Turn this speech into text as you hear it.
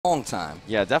long time.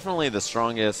 Yeah, definitely the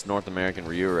strongest North American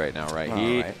Ryu right now,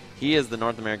 right? He is the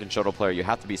North American Shoto player you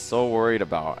have to be so worried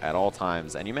about at all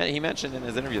times. And he mentioned in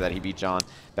his interview that he beat John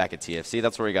back at TFC.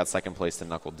 That's where he got second place in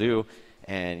Knuckle Dew.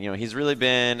 And, you know, he's really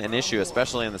been an issue,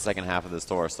 especially in the second half of this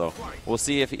tour. So we'll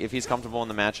see if he's comfortable in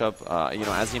the matchup. You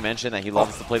know, as he mentioned, that he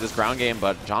loves to play this ground game,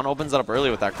 but John opens it up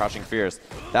early with that Crouching Fierce.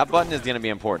 That button is going to be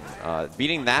important.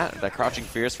 Beating that Crouching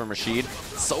Fierce from Rashid,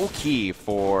 so key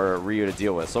for Ryu to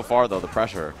deal with. So far, though, the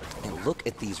pressure. And look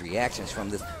at these reactions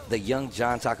from the young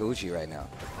John Takeuchi right now.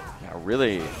 Yeah,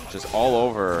 really just all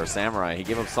over Samurai. He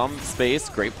gave him some space.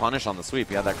 Great punish on the sweep.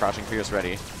 He had that Crouching Fierce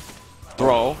ready.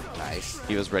 Throw. Nice.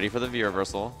 He was ready for the V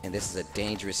reversal. And this is a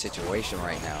dangerous situation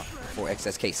right now for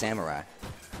XSK Samurai.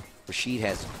 Rashid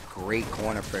has great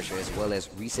corner pressure as well as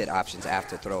reset options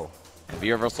after throw. And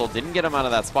V reversal didn't get him out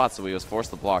of that spot, so he was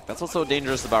forced to block. That's what's so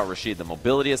dangerous about Rashid. The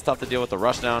mobility is tough to deal with the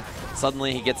rushdown.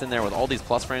 Suddenly he gets in there with all these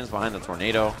plus frames behind the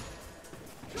tornado.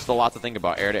 Just a lot to think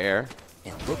about air to air.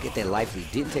 And look at that life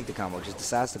lead. Didn't take the combo, just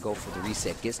decides to go for the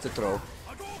reset. Gets the throw.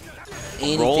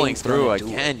 Rolling through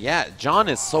again. Yeah, John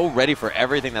is so ready for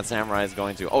everything that Samurai is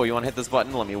going to. Oh, you want to hit this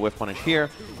button? Let me whiff punish here.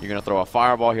 You're going to throw a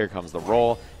fireball. Here comes the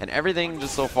roll. And everything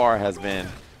just so far has been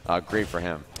great for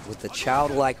him. With the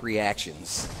childlike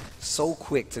reactions, so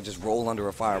quick to just roll under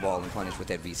a fireball and punish with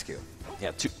that V skill.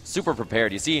 Yeah, super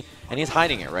prepared. You see, and he's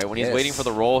hiding it, right? When he's waiting for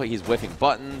the roll, he's whiffing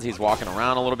buttons. He's walking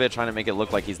around a little bit, trying to make it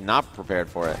look like he's not prepared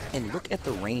for it. And look at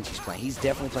the range he's playing. He's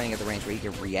definitely playing at the range where he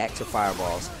can react to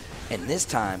fireballs. And this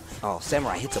time,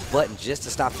 Samurai hits a button just to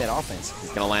stop that offense.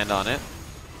 He's going to land on it.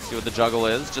 See what the juggle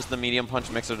is. Just the medium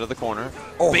punch mixer to the corner.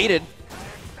 Oh. Baited.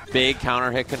 Big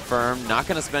counter hit confirmed. Not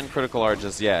going to spend critical art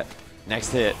just yet.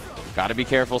 Next hit. Got to be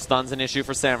careful. Stun's an issue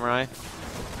for Samurai.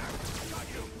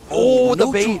 Oh, the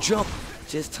bait jump.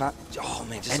 Oh,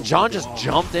 man. And John just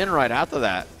jumped in right after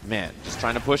that. Man, just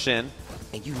trying to push in.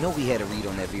 And you know he had a read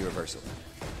on that V reversal.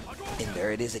 And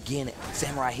there it is again.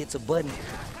 Samurai hits a button.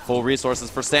 Full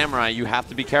resources for Samurai. You have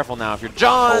to be careful now if you're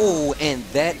John. Oh, and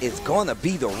that is going to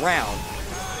be the round.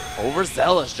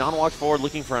 Overzealous. John walked forward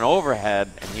looking for an overhead,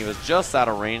 and he was just out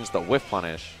of range. The whiff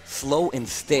punish. Slow and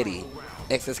steady.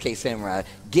 XSK Samurai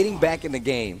getting back in the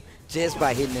game just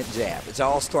by hitting that jab. It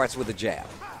all starts with a jab.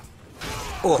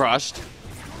 Oh. Crushed.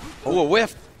 Oh, a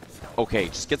whiff. Okay,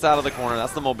 just gets out of the corner.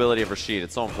 That's the mobility of Rashid.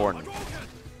 It's so important.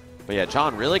 But yeah,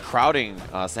 John really crowding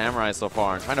Samurai so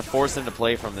far and trying to force him to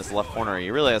play from this left corner. He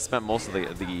really has spent most of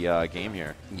the game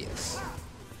here. Yes.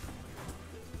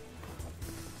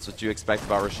 That's what you expect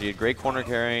about Rashid. Great corner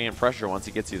carrying and pressure once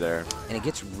he gets you there. And it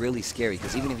gets really scary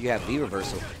because even if you have V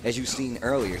reversal, as you've seen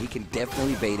earlier, he can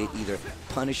definitely bait it, either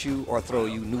punish you or throw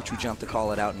you, neutral jump to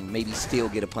call it out, and maybe still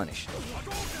get a punish.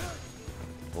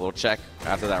 A little check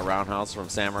after that roundhouse from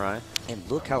Samurai.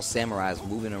 And look how Samurai is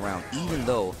moving around, even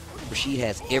though Rashid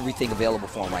has everything available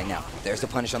for him right now. There's the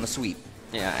punish on the sweep.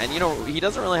 Yeah, and you know, he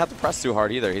doesn't really have to press too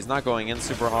hard either. He's not going in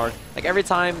super hard. Like every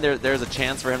time there's a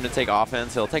chance for him to take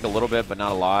offense, he'll take a little bit, but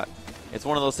not a lot. It's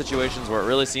one of those situations where it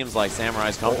really seems like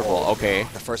Samurai's comfortable. Okay.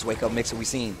 The first wake-up mixer we've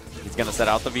seen. He's going to set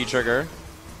out the V-trigger.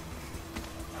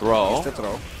 Throw. Gets the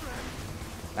throw.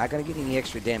 Not going to get any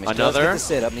extra damage. Another. Does get the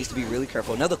setup. Needs to be really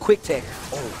careful. Another quick tech.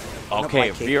 Oh.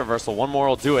 Okay, V-reversal. One more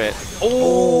will do it.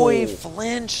 Oh, he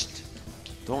flinched.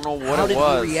 Don't know what it was.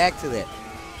 How did he react to that?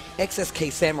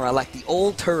 XSK Samurai, like the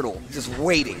old turtle, just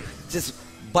waiting, just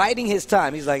biding his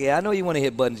time. He's like, yeah, I know you want to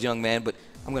hit buttons, young man, but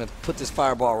I'm going to put this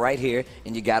fireball right here,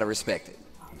 and you got to respect it.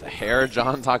 The hair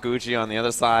John Takeuchi on the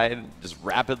other side, just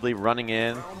rapidly running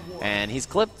in. And he's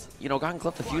clipped, you know, gotten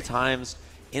clipped a few times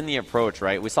in the approach,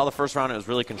 right? We saw the first round, it was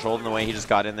really controlled in the way he just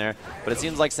got in there. But it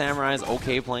seems like Samurai's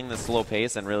okay playing this slow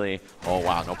pace and really, oh,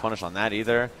 wow, no punish on that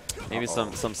either. Maybe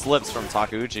some slips from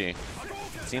Takeuchi.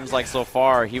 Seems like so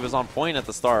far he was on point at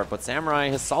the start, but Samurai,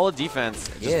 his solid defense,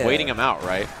 just waiting him out,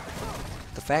 right?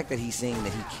 The fact that he's saying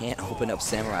that he can't open up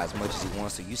Samurai as much as he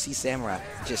wants to, you see Samurai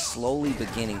just slowly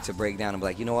beginning to break down and be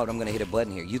like, you know what, I'm going to hit a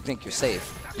button here. You think you're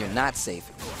safe. You're not safe.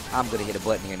 I'm going to hit a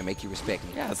button here to make you respect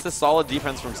me. Yeah, it's this solid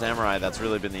defense from Samurai that's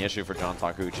really been the issue for John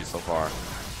Takeuchi so far.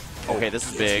 Okay, this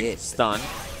is big. Stun.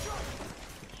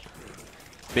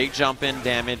 Big jump in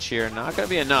damage here. Not going to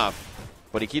be enough,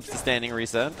 but he keeps the standing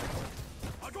reset.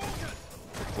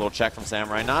 Little check from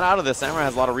Samurai. Not out of this. Samurai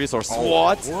has a lot of resources. Oh,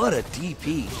 what a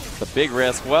DP. The big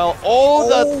risk. Well,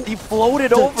 he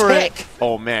floated over it.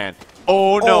 Oh, man.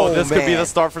 Oh, no. This could be the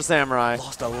start for Samurai.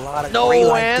 Lost a lot of great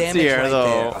damage here, right though.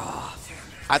 there. Oh.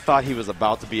 I thought he was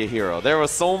about to be a hero. There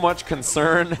was so much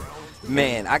concern.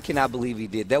 Man, I cannot believe he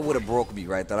did. That would have broke me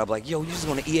right there. I'm like, yo, you just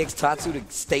want to EX Tatsu to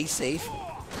stay safe?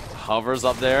 Hovers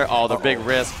up there. Oh, the big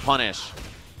risk. Punish.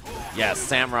 Yes,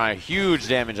 Samurai, huge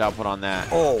damage output on that.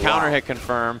 Oh, Counter wow. hit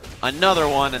confirm. Another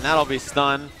one, and that'll be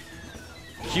stun.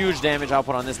 Huge damage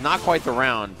output on this. Not quite the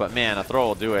round, but man, a throw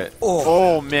will do it.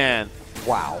 Oh man.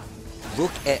 Wow.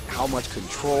 Look at how much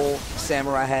control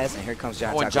Samurai has, and here comes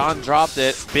John. When Takeuchi. John dropped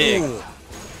it, big. Ooh.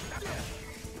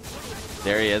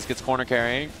 There he is, gets corner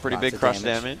carrying. Pretty Lots big of crush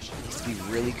damage. Needs to be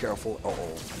really careful.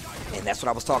 And that's what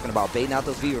I was talking about, baiting out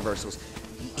those V reversals.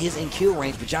 He is in kill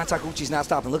range, but John Takeuchi's not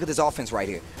stopping. Look at this offense right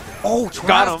here. Oh,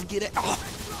 tries to get it. Oh.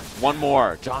 One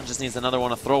more. John just needs another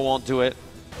one. A throw won't do it.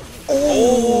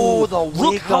 Oh, the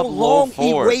look wake how up low long he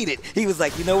forward. waited. He was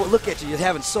like, you know what, look at you. You're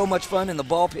having so much fun in the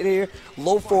ball pit here.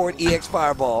 Low forward EX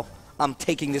fireball. I'm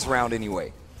taking this round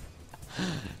anyway.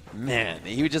 Man,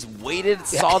 he just waited,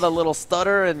 saw the little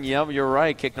stutter, and yep, you're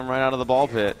right. Kicked him right out of the ball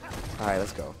pit. All right,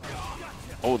 let's go.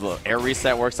 Oh, the air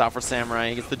reset works out for Samurai.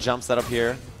 He gets the jump set up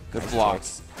here. Good Nice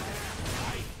blocks.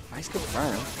 Nice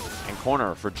confirm. And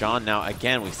corner for John now.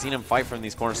 Again, we've seen him fight from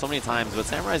these corners so many times, but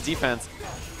Samurai's defense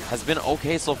has been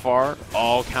okay so far.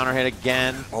 Oh, counter hit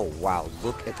again. Oh, wow.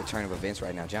 Look at the turn of events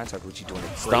right now. John Takeuchi doing a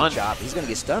great Stun. job. He's going to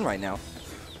get stunned right now.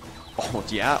 Oh,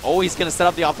 yeah. Oh, he's going to set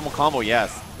up the optimal combo.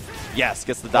 Yes. Yes,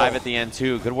 gets the dive at the end,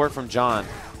 too. Good work from John.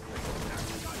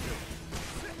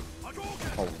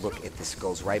 Oh, look at this.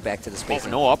 Goes right back to the space. Oh,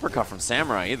 no uppercut from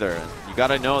Samurai either. You got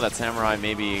to know that Samurai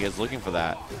maybe is looking for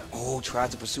that. Oh,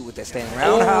 tried to pursue with that standing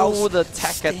roundhouse. Oh, the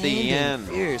tech at the Standing end.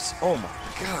 fierce. Oh, my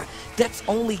God. That's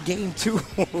only game 2.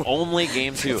 Only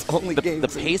game 2. That's only game the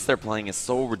 2. pace they're playing is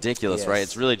so ridiculous, right? Yes.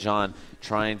 It's really John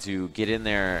trying to get in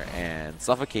there and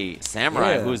suffocate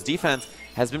Samurai, whose defense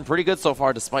has been pretty good so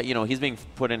far, despite, you know, he's being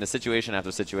put into situation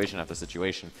after situation after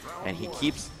situation, and he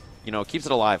keeps, you know, keeps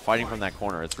it alive, fighting from that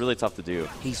corner. It's really tough to do.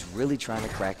 He's really trying to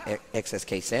crack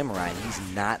XSK Samurai, and he's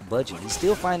not budging. He's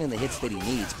still finding the hits that he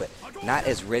needs, but not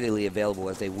as readily available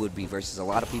as they would be versus a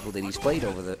lot of people that he's played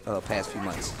over the past few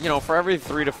months. You know, for every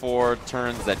 3 to 4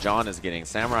 turns that John is getting,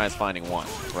 Samurai is finding 1,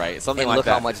 right? Something And like look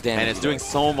that. how much damage and it's he doing does.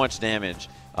 so much damage.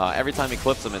 Every time he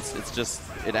clips him, it's just,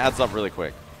 it adds up really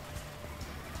quick.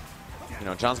 You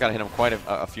know, John's got to hit him quite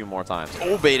a few more times.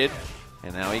 Oh, baited.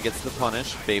 And now he gets the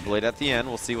punish. Beyblade at the end.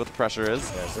 We'll see what the pressure is.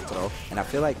 There's the throw. And I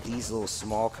feel like these little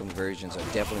small conversions are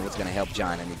definitely what's going to help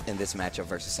John in this matchup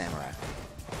versus Samurai.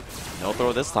 No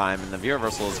throw this time, and the V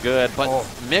reversal is good. But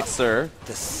Mixer,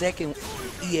 The second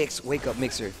EX wake-up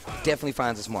Mixer definitely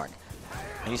finds its mark.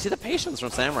 and you see the patience from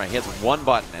Samurai. He has one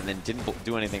button and then didn't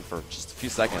do anything for just a few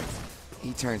seconds.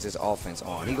 He turns his offense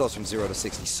on. He goes from 0 to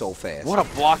 60 so fast. What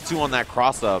a block, too, on that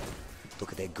cross-up.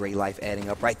 Look at that gray life adding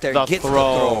up right there. The Gets throw.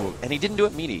 the throw. And he didn't do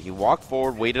it meaty. He walked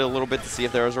forward, waited a little bit to see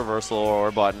if there was reversal or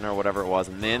a button or whatever it was,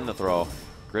 and then the throw.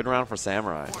 Grid round for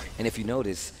Samurai. And if you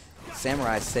notice,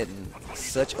 Samurai is setting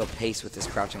such a pace with this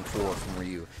crouching forward from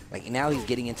Ryu. Like now he's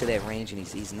getting into that range and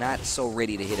he's not so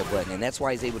ready to hit a button. And that's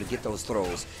why he's able to get those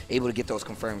throws, able to get those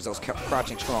confirms, those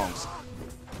crouching strongs.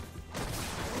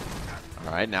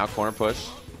 All right, now corner push.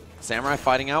 Samurai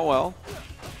fighting out well.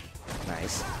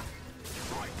 Nice.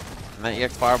 And that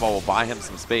EX Fireball will buy him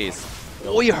some space.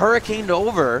 Oh, he hurricaned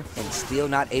over. And still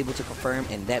not able to confirm,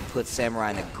 and that puts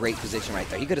Samurai in a great position right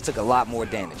there. He could have took a lot more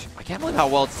damage. I can't believe how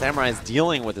well Samurai is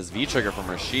dealing with his V-trigger from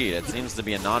Rashid. It seems to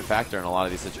be a non-factor in a lot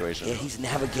of these situations. Yeah, he's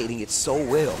navigating it so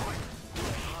well.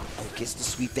 Oh, gets the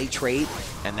sweep, they trade.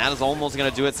 And that is almost going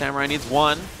to do it. Samurai needs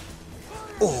one.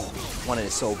 Oh, wanted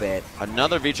it so bad.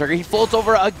 Another V-trigger. He floats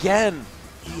over again.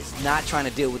 He is not trying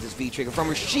to deal with this V-trigger from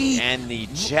Rashid. And the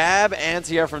jab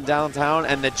anti-air from downtown,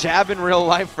 and the jab in real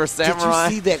life for Samurai.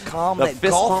 Did you see that calm, The that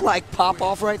fist pump? golf-like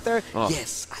pop-off right there? Oh.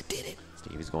 Yes, I did it.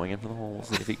 Stevie's going in for the hole. We'll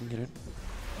see if he can get it.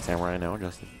 Samurai now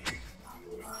adjusted.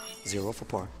 0 for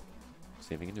par.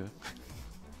 See if he can do it.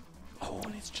 Oh,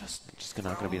 and it's just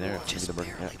not going to be there. It's Just gonna be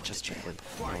the barely, yeah, just barely.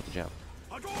 barely. With the jab.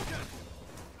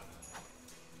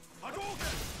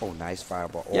 Oh, nice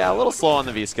fireball. Oh. Yeah, a little slow on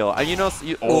the V skill.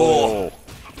 Oh,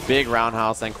 big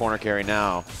roundhouse and corner carry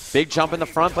now. Big jump in the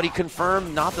front, but he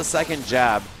confirmed not the second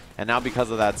jab. And now because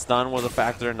of that, stun was a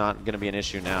factor, not going to be an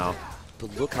issue now.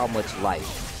 But look how much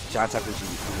life John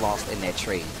Takeuchi lost in that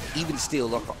trade. Even still,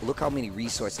 look how many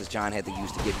resources John had to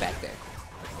use to get back there.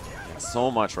 Yeah,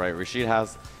 so much, right? Rashid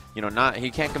has,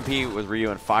 he can't compete with Ryu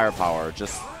in firepower.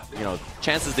 Just,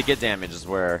 chances to get damage is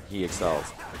where he excels.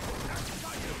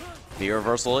 The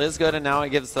reversal is good, and now it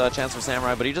gives a chance for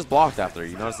Samurai, but he just blocked after.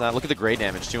 You notice that? Look at the gray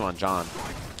damage, too, on John.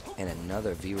 And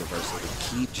another V reversal to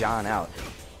keep John out.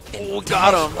 And Oh,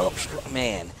 got him.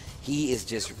 Man, he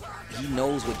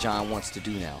knows what John wants to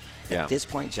do now. Yeah. At this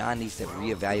point, John needs to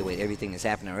reevaluate everything that's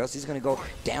happening, or else he's going to go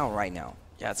down right now.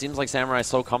 Yeah, it seems like Samurai's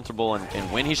so comfortable,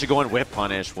 and when he should go in whip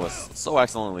punish was so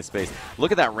excellently spaced.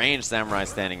 Look at that range Samurai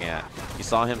standing at. You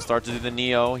saw him start to do the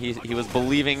Neo. He was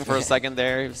believing for a second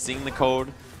there, seeing the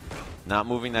code, not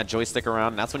moving that joystick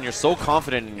around. And that's when you're so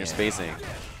confident in your spacing.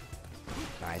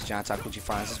 Nice. John Takeuchi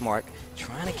finds his mark,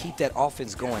 trying to keep that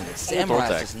offense going. And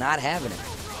Samurai's just not having it.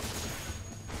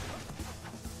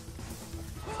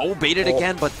 Oh, baited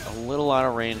again, but a little out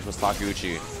of range was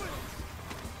Takeuchi.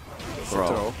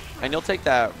 Throw. And you'll take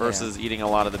that versus eating a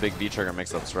lot of the big V-trigger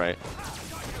mix-ups, right?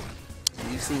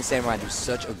 You've seen Samurai do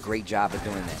such a great job at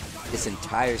doing that. This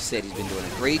entire set, he's been doing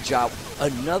a great job.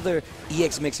 Another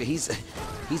EX mixer. He's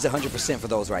 100% for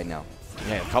those right now.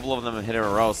 Yeah, a couple of them have hit in a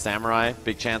row. Samurai,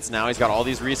 big chance now. He's got all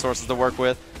these resources to work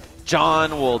with.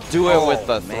 John will do it with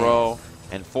the throw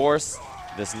and force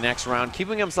this next round,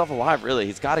 keeping himself alive, really.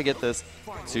 He's got to get this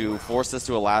to force this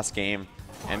to a last game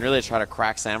and really try to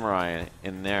crack Samurai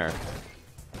in there.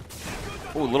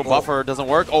 Ooh, little buffer doesn't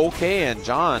work. Okay, and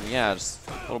John, yeah, just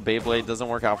little Beyblade doesn't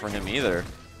work out for him either.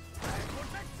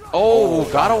 Oh,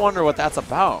 gotta wonder what that's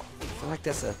about. I feel like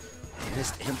that's a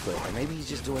missed input. Or maybe he's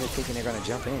just doing it thinking they're gonna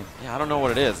jump in. Yeah, I don't know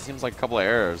what it is. It seems like a couple of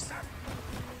errors.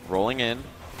 Rolling in.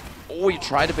 Oh, he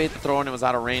tried to bait the throw and it was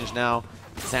out of range now.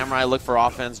 Samurai looked for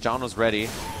offense. John was ready.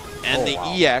 And the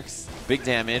EX, big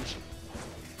damage.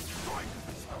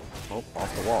 Oh,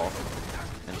 off the wall.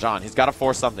 And John, he's got to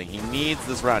force something. He needs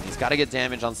this round. He's got to get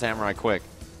damage on Samurai quick.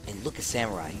 And look at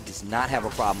Samurai. He does not have a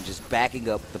problem just backing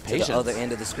up to the other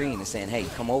end of the screen and saying, hey,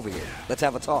 come over here. Let's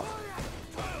have a talk.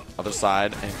 Other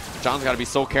side. And John's got to be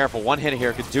so careful. One hit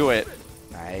here could do it.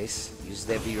 Nice. Uses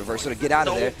that V reversal to get out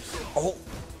of there. Oh.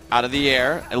 Out of the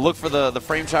air. And look for the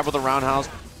frame trap with the roundhouse.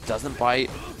 Doesn't bite.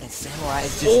 And Samurai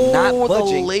is just not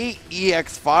budging. The late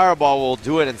EX fireball will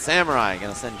do it, and Samurai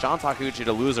going to send John Takeuchi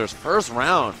to losers first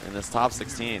round in this top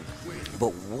 16. But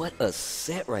what a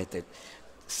set right there.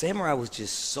 Samurai was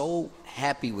just so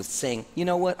happy with saying, you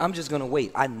know what, I'm just going to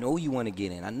wait. I know you want to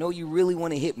get in. I know you really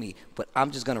want to hit me, but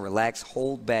I'm just going to relax,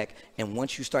 hold back, and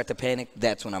once you start to panic,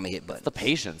 that's when I'm going to hit button. The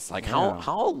patience. Like,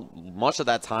 how much of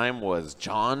that time was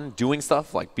John doing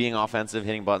stuff, like being offensive,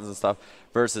 hitting buttons and stuff,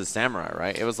 versus Samurai,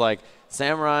 right? It was like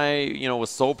Samurai, you know, was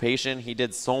so patient. He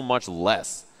did so much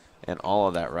less and all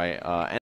of that, right?